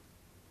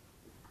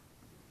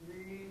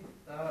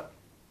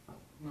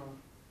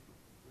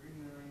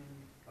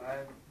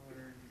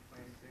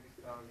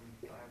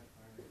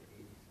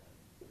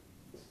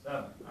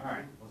 7. All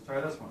right, let's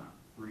try this one out.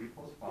 3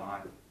 plus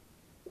 5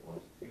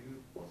 plus 2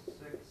 plus 6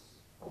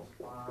 plus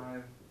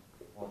 5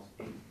 plus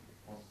 8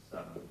 plus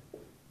 7.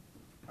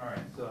 All right,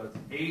 so it's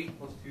 8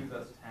 plus 2,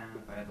 that's 10.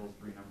 If I add those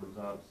 3 numbers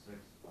up, 6,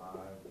 5,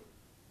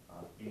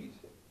 8,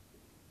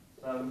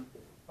 7.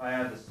 If I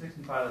add the 6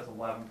 and 5, that's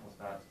 11, plus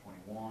that's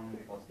 21,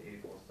 plus the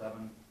 8 plus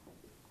 7.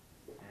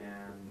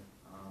 And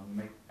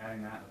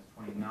adding that, that's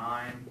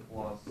 29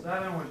 plus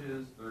 7, which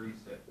is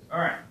 36. All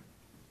right. I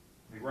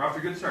think we're off to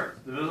a good start.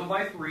 It's divisible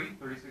by 3.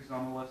 36 is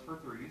on the list for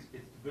 3s.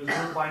 It's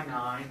divisible by 9.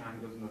 9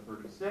 goes into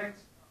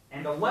 36.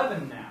 And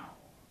 11 now.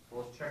 So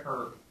let's check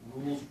our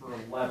rules for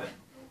 11.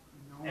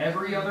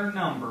 Every other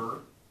number.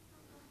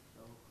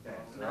 Okay,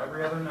 so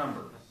every other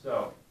number.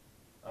 So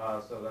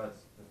that's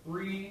the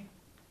 3,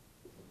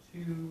 the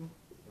 2,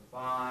 the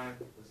 5,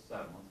 the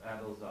 7. Let's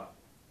add those up.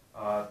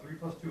 3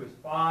 plus 2 is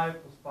 5,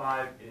 plus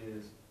 5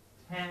 is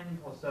 10,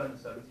 plus 7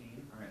 is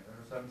 17. All right,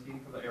 there's 17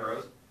 for the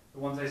arrows. The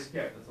ones I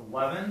skipped, that's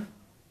 11,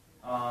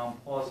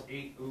 plus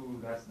 8, ooh,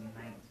 that's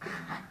 19.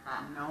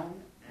 No.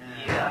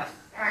 Yes.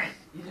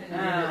 You didn't need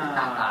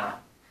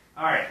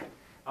All right.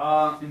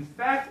 In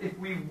fact, if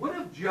we would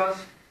have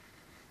just,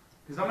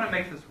 because I'm going to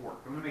make this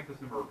work. I'm going to make this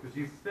number work because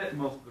you fit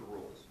most of the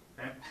rules.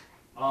 Okay.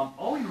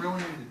 All you really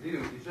need to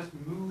do is just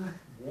move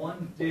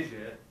one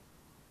digit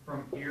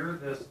from here.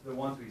 The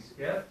ones we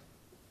skipped.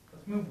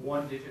 Let's move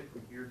one digit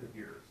from here to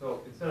here.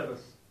 So instead of a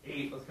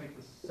 8, let's make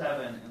this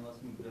 7, and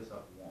let's move this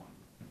up 1.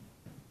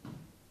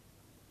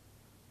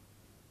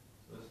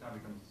 So this now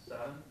becomes a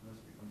 7, and this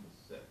becomes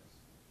a 6.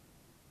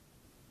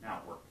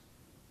 Now it works.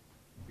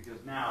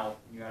 Because now,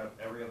 when you add up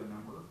every other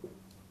number,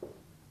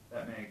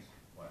 that makes,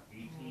 what,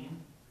 18?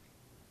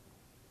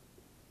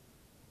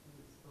 Is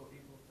it still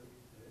equal to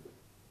these two?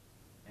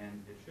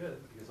 And it should,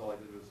 because all I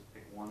did was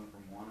pick one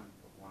from one and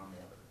put one on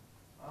the other.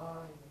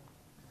 Oh,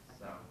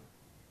 So,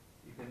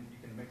 you can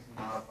mix and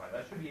modify.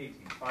 That should be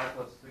 18. 5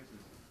 plus 6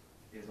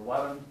 is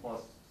 11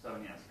 plus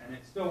 7, yes. And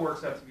it still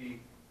works out to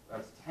be,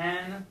 that's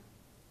 10,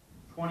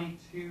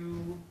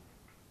 22,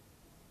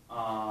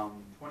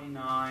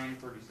 29,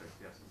 36,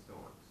 yes, it still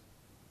works.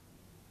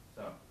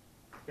 So,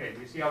 okay,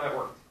 do you see how that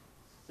worked?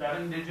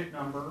 7-digit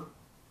number,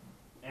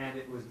 and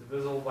it was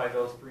divisible by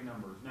those 3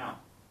 numbers. Now,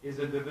 is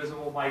it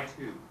divisible by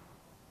 2?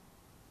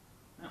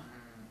 No.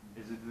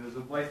 Is it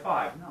divisible by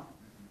 5? No.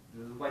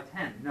 Divisible by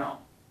 10? No.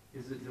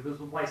 Is it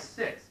divisible by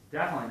 6?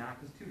 Definitely not,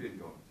 because 2 didn't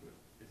go into it.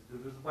 Is it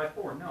divisible by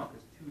 4? No,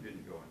 because 2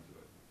 didn't go into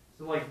it.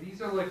 So, like,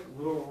 these are like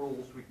little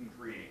rules we can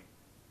create.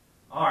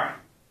 All right,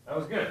 that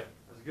was good.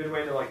 That was a good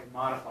way to like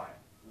modify it.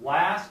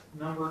 Last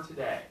number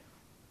today.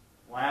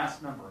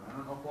 Last number, and I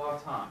don't know if we'll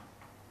have time.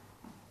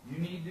 You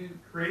need to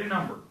create a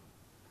number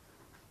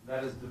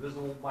that is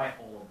divisible by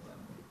all of them.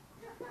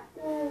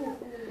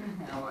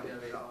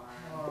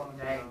 Oh,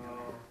 dang.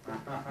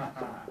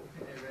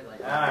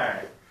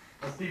 Alright,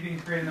 let's see if you can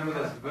create a number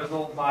that's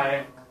divisible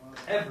by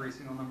every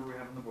single number we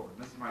have on the board.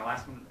 And this is my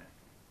last one today.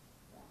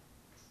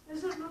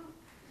 This is not.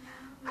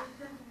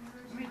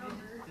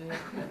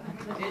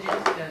 Digits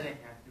doesn't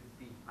have to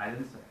be. I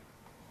didn't say.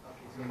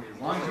 Okay, It's going to be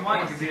as long as you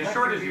want. It can be as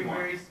short as you want.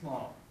 Very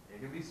small. It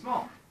can be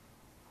small.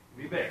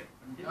 It can be big.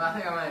 No, I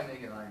think I might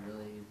make it like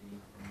really easy.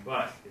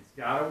 But it's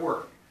got to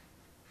work.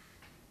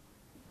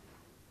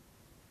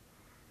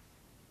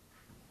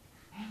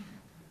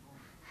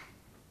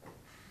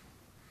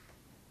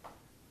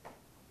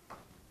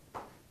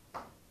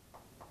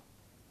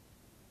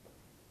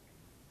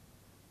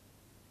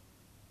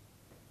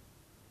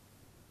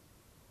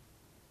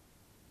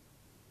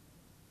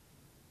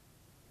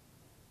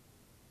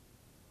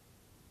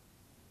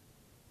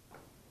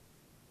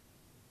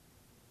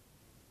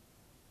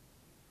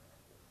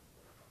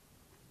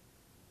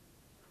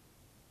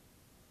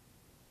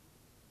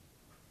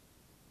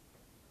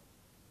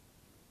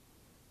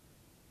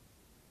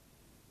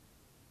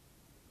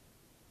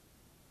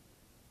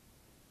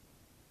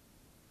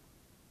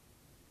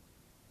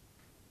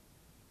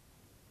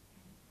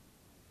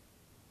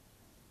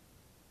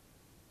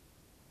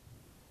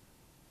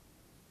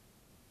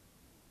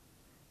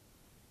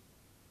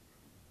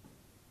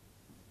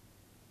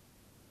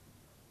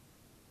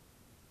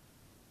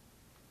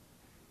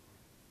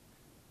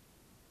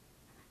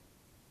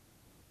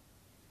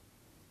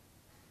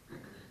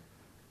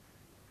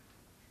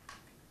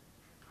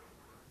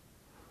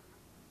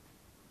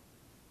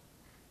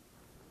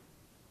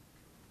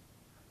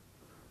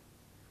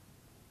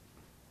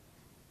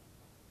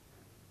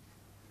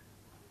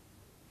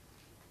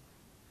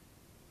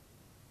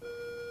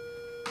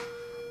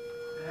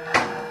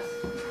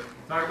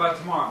 Talk about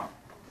tomorrow.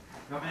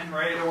 Come in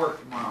ready to work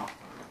tomorrow.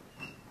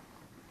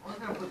 I was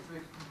gonna put 3.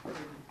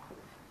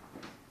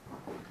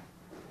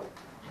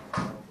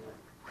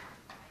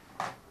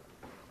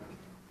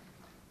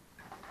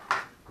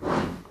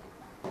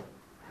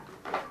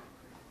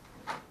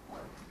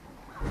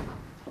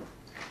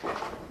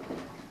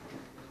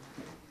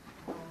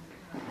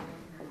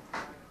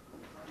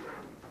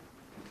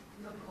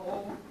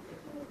 Nicole,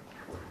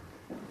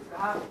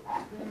 stop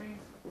for me.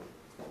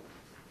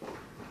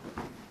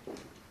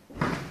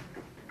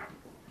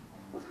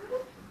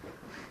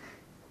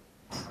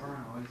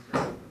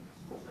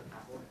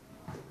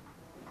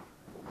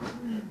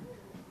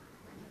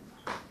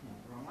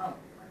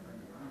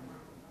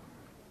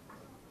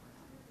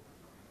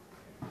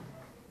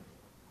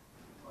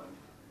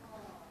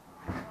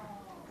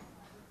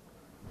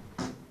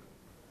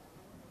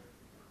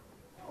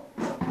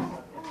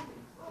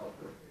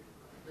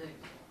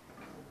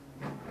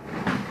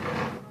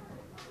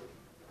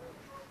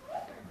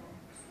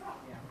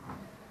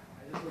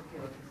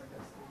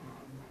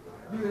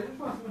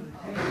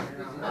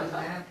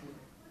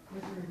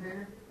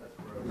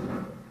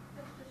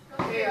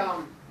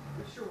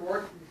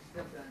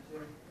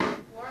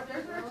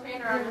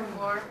 painter on the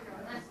floor.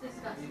 Let's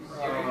discuss it.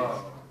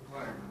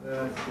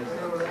 That's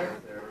just over there.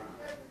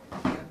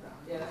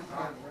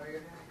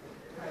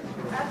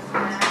 That's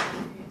nasty.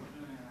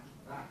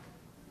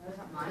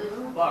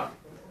 Fuck.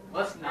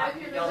 Let's not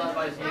get yelled at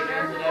by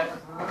Xavier today.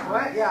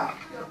 What? Yeah.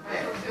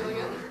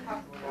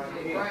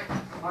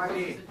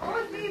 Marty. Oh,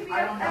 it's me,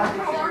 I don't know.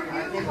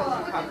 BFF.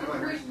 How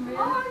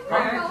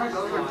are you?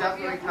 Those are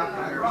definitely cup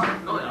runners.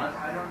 No, they're not.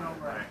 I don't know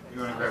where. You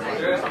want to grab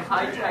There's one? some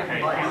hijack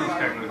Hey, button. Haley's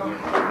technically doing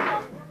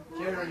it.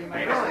 Jared, you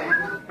might Really?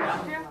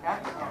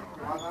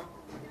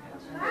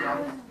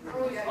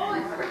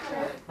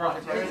 Bro,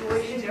 it's Too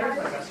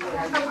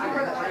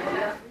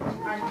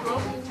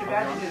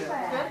bad you did it. I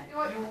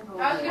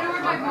was gonna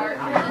wear my bird.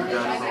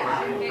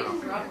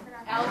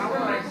 Alex wore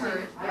my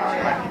shirt.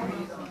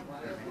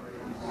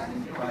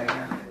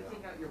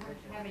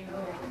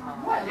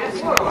 Yes,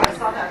 I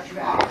saw that.